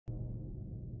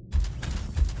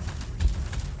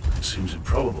It seems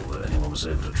improbable that anyone was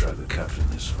able to track the captain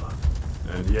this far.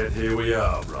 And yet here we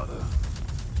are, brother.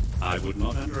 I would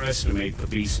not underestimate the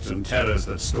beasts and terrors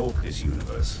that stalk this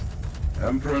universe.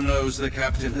 Emperor knows the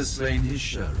captain has slain his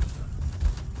sheriff.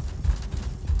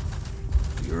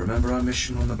 Do you remember our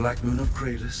mission on the Black Moon of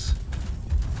Kratos?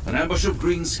 An ambush of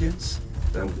greenskins?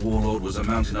 Their warlord was a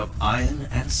mountain of iron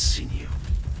and sinew.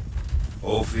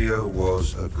 Orfeo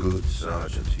was a good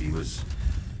sergeant. He was...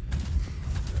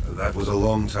 That was a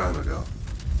long time ago.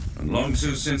 And long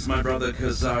too since my brother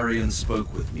Kazarian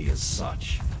spoke with me as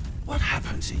such. What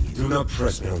happened to you? Do not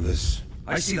press me on this.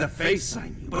 I see the face I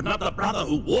knew, but not the brother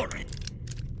who wore it.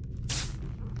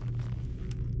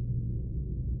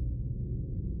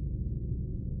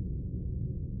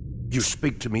 You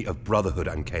speak to me of brotherhood,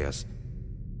 Ancaeus.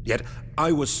 Yet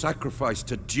I was sacrificed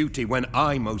to duty when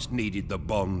I most needed the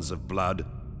bonds of blood.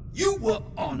 You were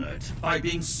honored by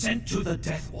being sent to the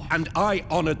Death Watch. And I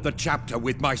honored the chapter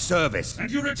with my service.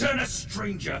 And you return a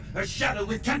stranger, a shadow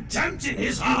with contempt in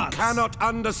his heart. You cannot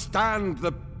understand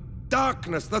the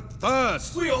darkness, the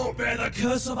thirst. We all bear the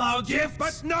curse of our gifts.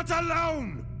 But not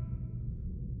alone!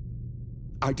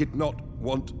 I did not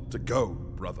want to go,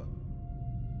 brother.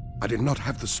 I did not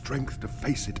have the strength to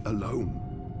face it alone.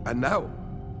 And now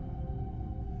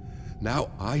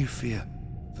I fear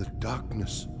the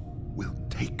darkness will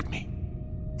take me.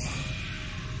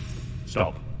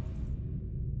 Stop.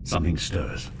 Something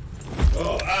stirs.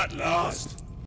 Oh, at last!